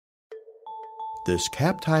This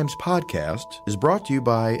Cap Times podcast is brought to you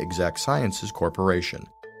by Exact Sciences Corporation,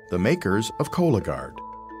 the makers of Cologuard.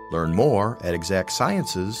 Learn more at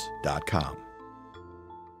exactsciences.com.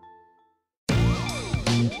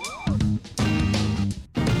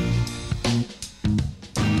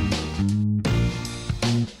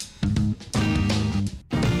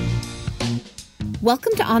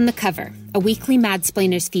 Welcome to On the Cover, a weekly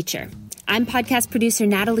Madsplainers feature. I'm podcast producer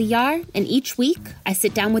Natalie Yar, and each week I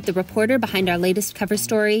sit down with the reporter behind our latest cover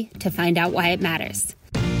story to find out why it matters.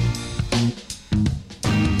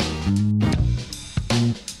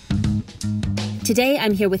 Today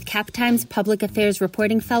I'm here with Cap Times Public Affairs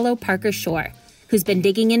reporting fellow Parker Shore, who's been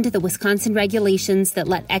digging into the Wisconsin regulations that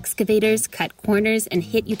let excavators cut corners and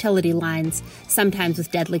hit utility lines, sometimes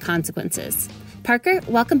with deadly consequences. Parker,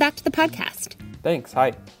 welcome back to the podcast. Thanks.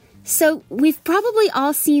 Hi. So we've probably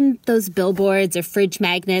all seen those billboards or fridge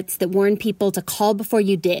magnets that warn people to call before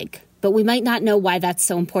you dig, but we might not know why that's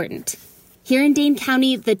so important. Here in Dane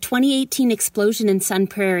County, the 2018 explosion in Sun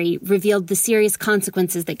Prairie revealed the serious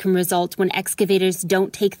consequences that can result when excavators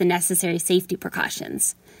don't take the necessary safety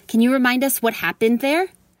precautions. Can you remind us what happened there?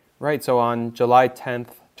 Right. So on July 10th,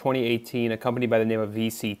 2018, a company by the name of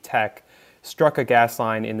VC Tech struck a gas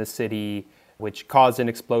line in the city, which caused an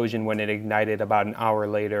explosion when it ignited about an hour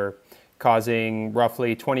later, causing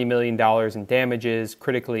roughly $20 million in damages,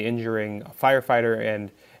 critically injuring a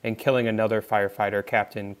firefighter and killing another firefighter,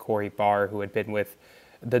 Captain Corey Barr, who had been with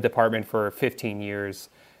the department for 15 years.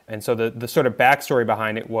 And so the sort of backstory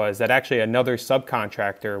behind it was that actually another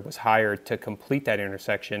subcontractor was hired to complete that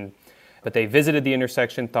intersection, but they visited the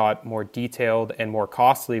intersection, thought more detailed and more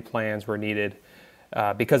costly plans were needed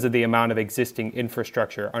because of the amount of existing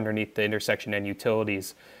infrastructure underneath the intersection and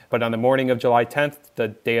utilities. But on the morning of July 10th, the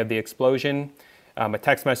day of the explosion, a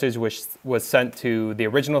text message was sent to the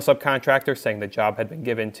original subcontractor saying the job had been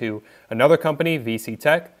given to another company, VC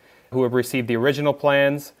Tech, who had received the original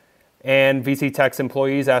plans. And VC Tech's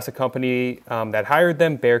employees asked the company that hired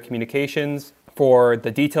them, Bear Communications, for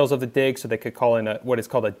the details of the dig so they could call in what is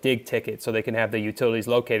called a dig ticket so they can have the utilities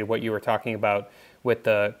located, what you were talking about with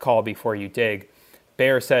the call before you dig.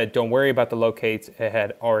 Bear said, don't worry about the locates, it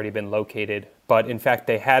had already been located. But in fact,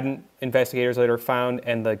 they hadn't, investigators later found,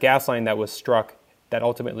 and the gas line that was struck that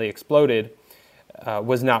ultimately exploded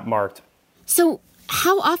was not marked. So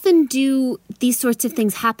how often do these sorts of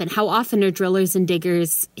things happen? How often are drillers and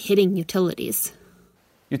diggers hitting utilities?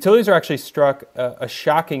 Utilities are actually struck a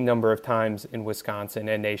shocking number of times in Wisconsin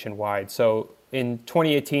and nationwide. So in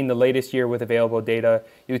 2018, the latest year with available data,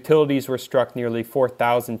 utilities were struck nearly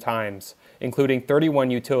 4,000 times, including 31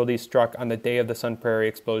 utilities struck on the day of the Sun Prairie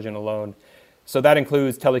explosion alone. So that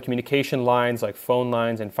includes telecommunication lines like phone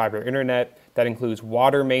lines and fiber internet. That includes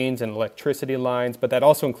water mains and electricity lines, but that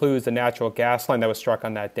also includes the natural gas line that was struck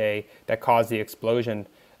on that day that caused the explosion.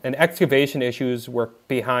 And excavation issues were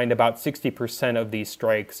behind about 60% of these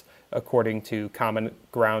strikes, according to Common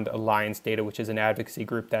Ground Alliance data, which is an advocacy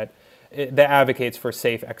group that advocates for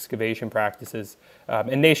safe excavation practices.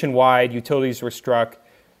 And nationwide, utilities were struck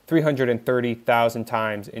 330,000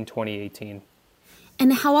 times in 2018.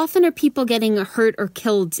 And how often are people getting hurt or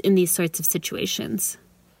killed in these sorts of situations?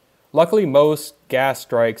 Luckily, most gas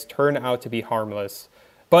strikes turn out to be harmless.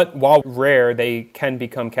 But while rare, they can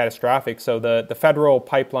become catastrophic. So the Federal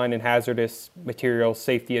Pipeline and Hazardous Materials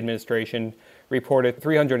Safety Administration reported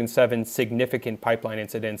 307 significant pipeline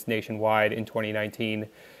incidents nationwide in 2019.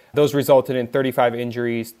 Those resulted in 35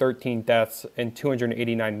 injuries, 13 deaths, and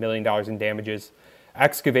 $289 million in damages.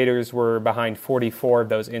 Excavators were behind 44 of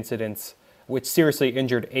those incidents, which seriously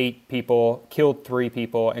injured 8 people, killed 3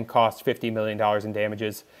 people, and cost $50 million in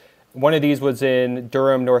damages. One of these was in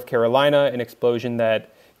Durham, North Carolina, an explosion that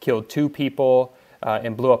killed 2 people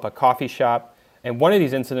and blew up a coffee shop. And one of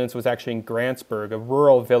these incidents was actually in Grantsburg, a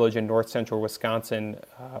rural village in north-central Wisconsin,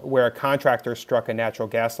 where a contractor struck a natural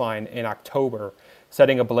gas line in October,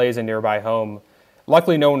 setting ablaze a nearby home.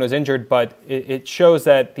 Luckily, no one was injured, but it shows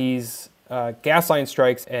that these gas line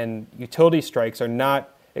strikes and utility strikes are not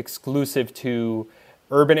exclusive to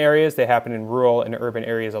urban areas. They happen in rural and urban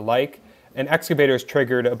areas alike. And excavators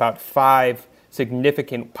triggered about 5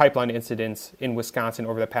 significant pipeline incidents in Wisconsin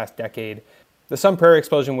over the past decade. The Sun Prairie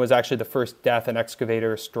explosion was actually the first death an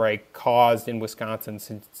excavator strike caused in Wisconsin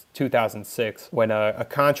since 2006, when a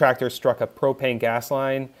contractor struck a propane gas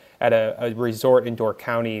line at a resort in Door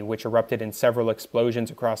County, which erupted in several explosions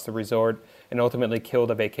across the resort and ultimately killed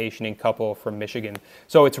a vacationing couple from Michigan.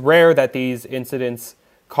 So it's rare that these incidents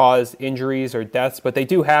cause injuries or deaths, but they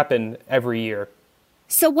do happen every year.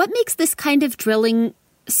 So what makes this kind of drilling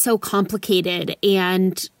so complicated,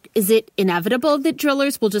 and is it inevitable that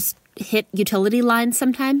drillers will just hit utility lines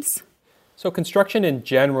sometimes? So construction in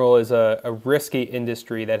general is a risky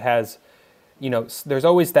industry that has, there's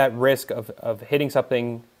always that risk of hitting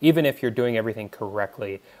something, even if you're doing everything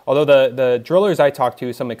correctly. Although the drillers I talked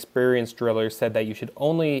to, some experienced drillers, said that you should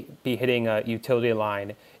only be hitting a utility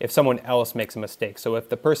line if someone else makes a mistake. So if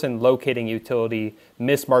the person locating utility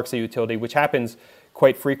mismarks a utility, which happens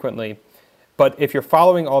quite frequently, but if you're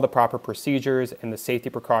following all the proper procedures and the safety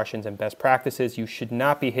precautions and best practices, you should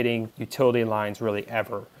not be hitting utility lines really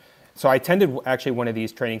ever. So I attended actually one of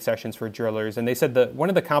these training sessions for drillers, and they said that one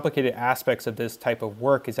of the complicated aspects of this type of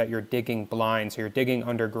work is that you're digging blind, so you're digging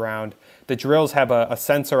underground. The drills have a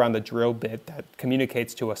sensor on the drill bit that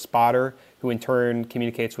communicates to a spotter, who in turn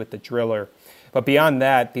communicates with the driller. But beyond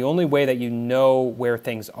that, the only way that you know where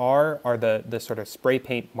things are the sort of spray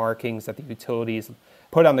paint markings that the utilities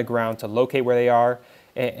put on the ground to locate where they are.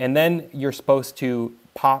 And then you're supposed to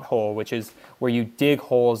pothole, which is where you dig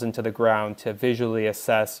holes into the ground to visually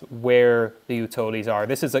assess where the utilities are.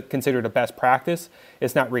 This is considered a best practice.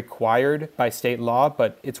 It's not required by state law,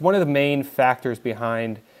 but it's one of the main factors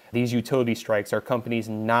behind these utility strikes are companies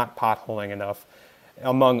not potholing enough,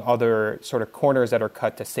 among other sort of corners that are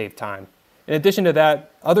cut to save time. In addition to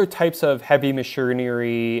that, other types of heavy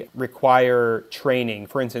machinery require training.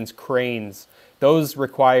 For instance, cranes. Those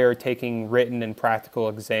require taking written and practical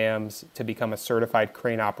exams to become a certified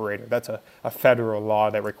crane operator. That's a federal law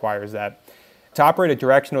that requires that. To operate a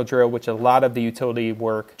directional drill, which a lot of the utility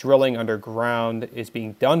work drilling underground is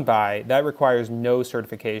being done by, that requires no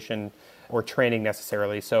certification or training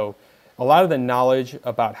necessarily. So a lot of the knowledge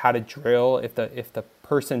about how to drill, if the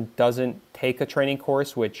person doesn't take a training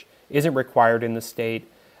course, which isn't required in the state,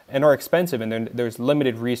 and are expensive, and there's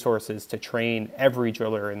limited resources to train every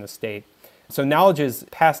driller in the state. So knowledge is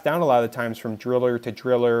passed down a lot of the times from driller to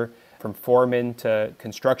driller, from foreman to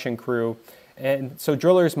construction crew. And so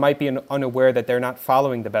drillers might be unaware that they're not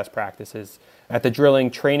following the best practices. At the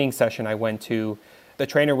drilling training session I went to, the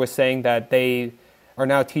trainer was saying that they are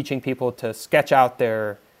now teaching people to sketch out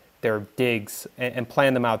their digs and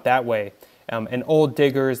plan them out that way. And old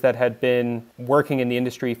diggers that had been working in the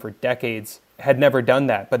industry for decades had never done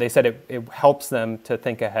that, but they said it helps them to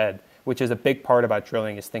think ahead, which is a big part about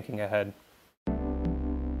drilling, is thinking ahead.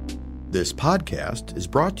 This podcast is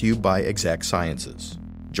brought to you by Exact Sciences.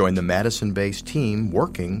 Join the Madison-based team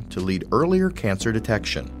working to lead earlier cancer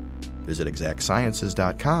detection. Visit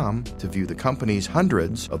exactsciences.com to view the company's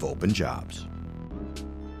hundreds of open jobs.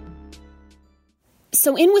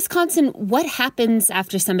 So in Wisconsin, what happens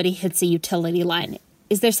after somebody hits a utility line?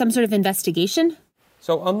 Is there some sort of investigation?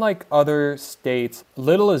 So unlike other states,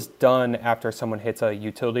 little is done after someone hits a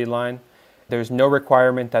utility line. There's no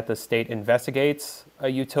requirement that the state investigates a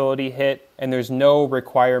utility hit, and there's no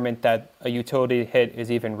requirement that a utility hit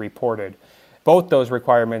is even reported. Both those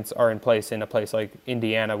requirements are in place in a place like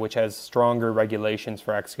Indiana, which has stronger regulations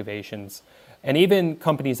for excavations. And even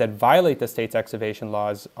companies that violate the state's excavation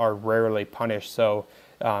laws are rarely punished. So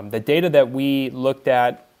the data that we looked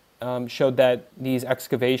at showed that these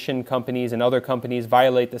excavation companies and other companies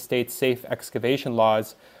violate the state's safe excavation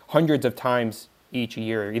laws hundreds of times each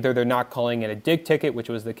year. Either they're not calling it a dig ticket, which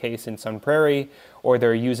was the case in Sun Prairie, or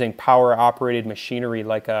they're using power-operated machinery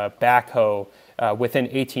like a backhoe within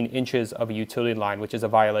 18 inches of a utility line, which is a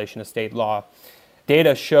violation of state law.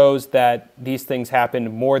 Data shows that these things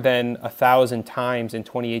happened more than 1,000 times in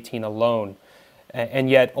 2018 alone. And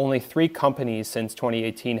yet only 3 companies since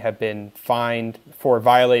 2018 have been fined for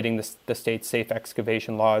violating the state's safe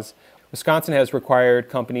excavation laws. Wisconsin has required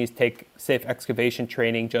companies take safe excavation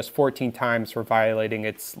training just 14 times for violating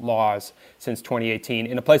its laws since 2018.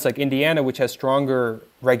 In a place like Indiana, which has stronger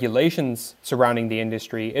regulations surrounding the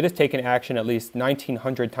industry, it has taken action at least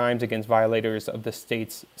 1,900 times against violators of the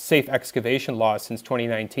state's safe excavation laws since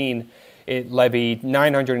 2019. It levied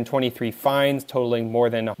 923 fines totaling more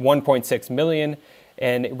than $1.6 million,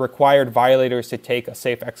 and it required violators to take a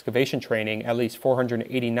safe excavation training at least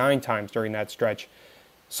 489 times during that stretch.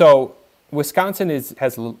 So Wisconsin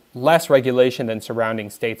has less regulation than surrounding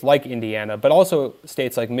states like Indiana, but also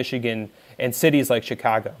states like Michigan and cities like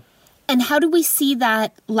Chicago. And how do we see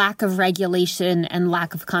that lack of regulation and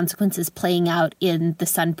lack of consequences playing out in the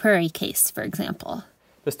Sun Prairie case, for example?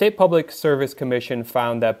 The State Public Service Commission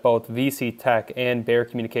found that both VC Tech and Bear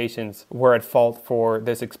Communications were at fault for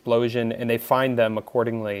this explosion, and they fined them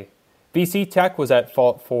accordingly. VC Tech was at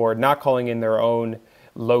fault for not calling in their own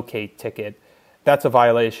locate ticket. That's a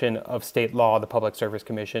violation of state law, the Public Service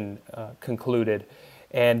Commission concluded.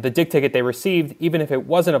 And the dig ticket they received, even if it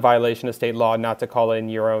wasn't a violation of state law not to call in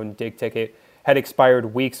your own dig ticket, had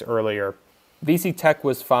expired weeks earlier. VC Tech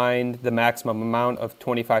was fined the maximum amount of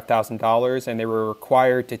 $25,000, and they were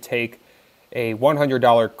required to take a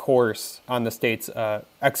 $100 course on the state's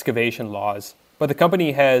excavation laws. But the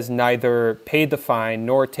company has neither paid the fine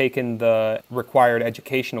nor taken the required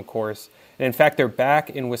educational course. And in fact, they're back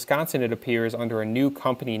in Wisconsin, it appears, under a new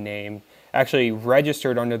company name, actually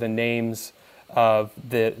registered under the names of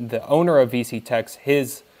the owner of VC Tech's,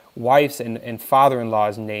 his wife's and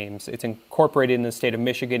father-in-law's names. It's incorporated in the state of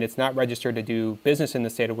Michigan. It's not registered to do business in the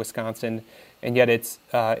state of Wisconsin, and yet it's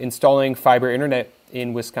installing fiber internet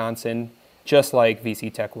in Wisconsin, just like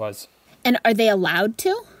VC Tech was. And are they allowed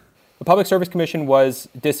to? The Public Service Commission was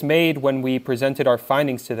dismayed when we presented our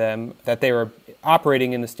findings to them that they were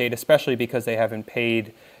operating in the state, especially because they haven't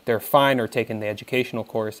paid their fine or taken the educational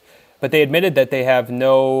course. But they admitted that they have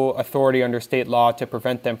no authority under state law to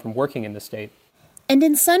prevent them from working in the state. And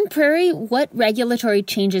in Sun Prairie, what regulatory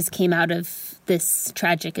changes came out of this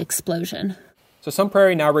tragic explosion? So Sun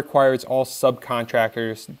Prairie now requires all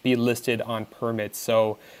subcontractors be listed on permits.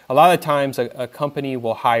 So a lot of times a company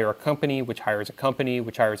will hire a company, which hires a company,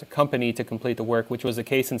 which hires a company to complete the work, which was the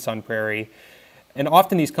case in Sun Prairie. And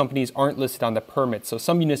often these companies aren't listed on the permit. So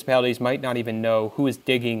some municipalities might not even know who is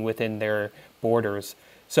digging within their borders.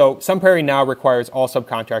 So Sun Prairie now requires all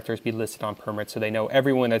subcontractors be listed on permits so they know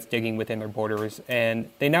everyone that's digging within their borders. And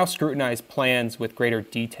they now scrutinize plans with greater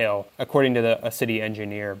detail, according to a city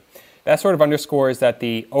engineer. That sort of underscores that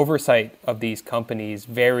the oversight of these companies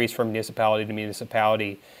varies from municipality to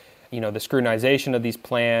municipality. You know, the scrutinization of these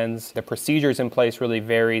plans, the procedures in place really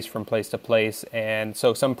varies from place to place. And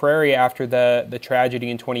so Sun Prairie, after the tragedy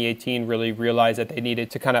in 2018, really realized that they needed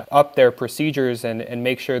to kind of up their procedures and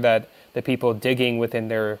make sure that the people digging within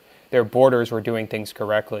their borders were doing things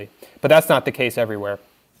correctly. But that's not the case everywhere.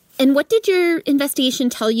 And what did your investigation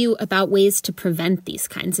tell you about ways to prevent these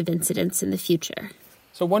kinds of incidents in the future?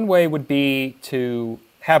 So one way would be to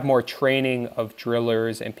have more training of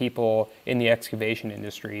drillers and people in the excavation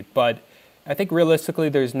industry. But I think realistically,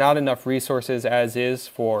 there's not enough resources as is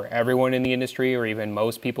for everyone in the industry or even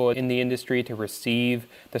most people in the industry to receive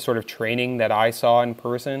the sort of training that I saw in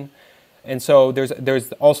person. And so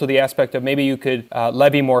there's also the aspect of maybe you could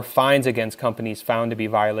levy more fines against companies found to be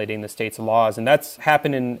violating the state's laws. And that's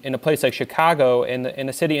happened in a place like Chicago, and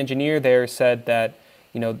the city engineer there said that,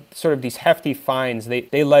 you know, sort of these hefty fines,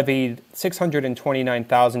 they levied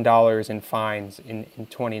 $629,000 in fines in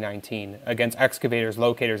 2019 against excavators,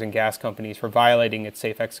 locators, and gas companies for violating its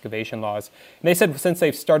safe excavation laws. And they said since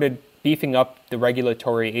they've started beefing up the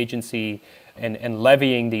regulatory agency and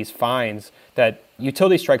levying these fines, that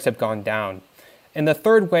utility strikes have gone down. And the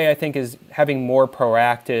third way, I think, is having more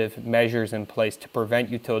proactive measures in place to prevent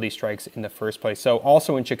utility strikes in the first place. So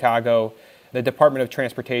also in Chicago, the Department of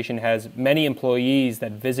Transportation has many employees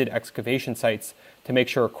that visit excavation sites to make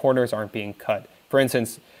sure corners aren't being cut. For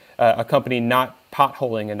instance, a company not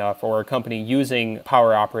potholing enough or a company using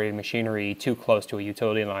power-operated machinery too close to a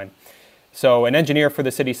utility line. So an engineer for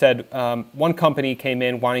the city said one company came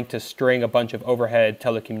in wanting to string a bunch of overhead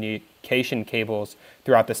telecommunication cables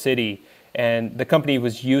throughout the city, and the company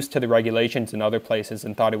was used to the regulations in other places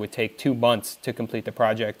and thought it would take 2 months to complete the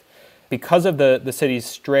project. Because of the city's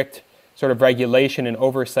strict sort of regulation and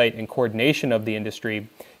oversight and coordination of the industry,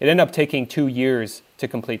 it ended up taking 2 years to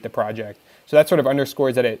complete the project. So that sort of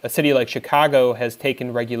underscores that a city like Chicago has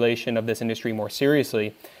taken regulation of this industry more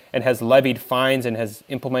seriously and has levied fines and has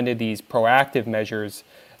implemented these proactive measures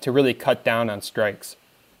to really cut down on strikes.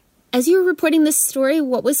 As you were reporting this story,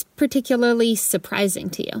 what was particularly surprising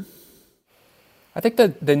to you? I think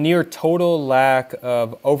the near total lack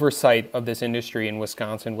of oversight of this industry in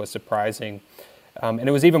Wisconsin was surprising. And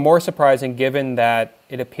it was even more surprising given that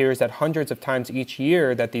it appears that hundreds of times each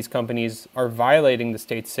year that these companies are violating the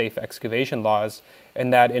state's safe excavation laws,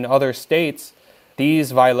 and that in other states,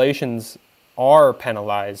 these violations are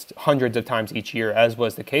penalized hundreds of times each year, as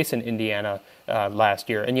was the case in Indiana last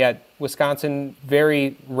year. And yet Wisconsin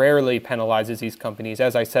very rarely penalizes these companies.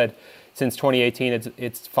 As I said, since 2018,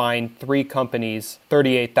 it's fined 3 companies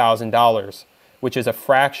 $38,000, which is a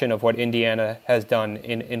fraction of what Indiana has done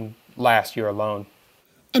in last year alone.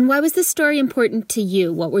 And why was this story important to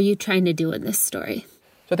you? What were you trying to do in this story?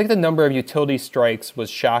 So I think the number of utility strikes was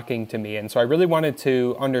shocking to me. And so I really wanted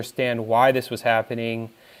to understand why this was happening,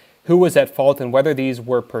 who was at fault, and whether these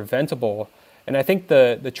were preventable. And I think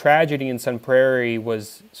the tragedy in Sun Prairie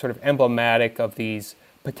was sort of emblematic of these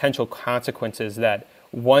potential consequences that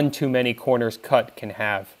one too many corners cut can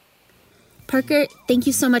have. Parker, thank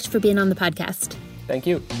you so much for being on the podcast. Thank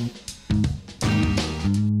you.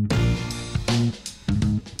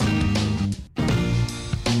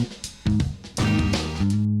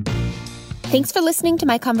 Thanks for listening to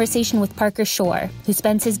my conversation with Parker Shore, who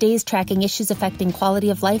spends his days tracking issues affecting quality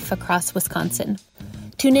of life across Wisconsin.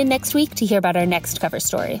 Tune in next week to hear about our next cover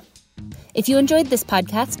story. If you enjoyed this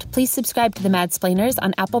podcast, please subscribe to the Madsplainers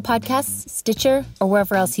on Apple Podcasts, Stitcher, or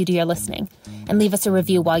wherever else you do your listening, and leave us a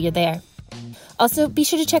review while you're there. Also, be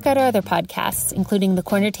sure to check out our other podcasts, including The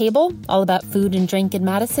Corner Table, all about food and drink in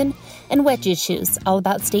Madison, and Wedges Shoes, all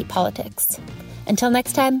about state politics. Until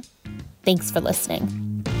next time, thanks for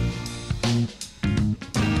listening.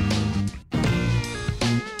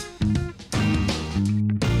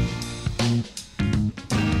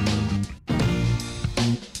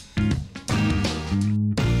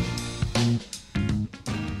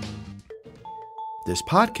 This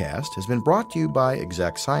podcast has been brought to you by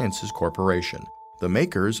Exact Sciences Corporation, the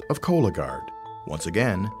makers of Cologuard. Once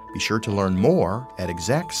again, be sure to learn more at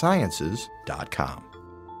exactsciences.com.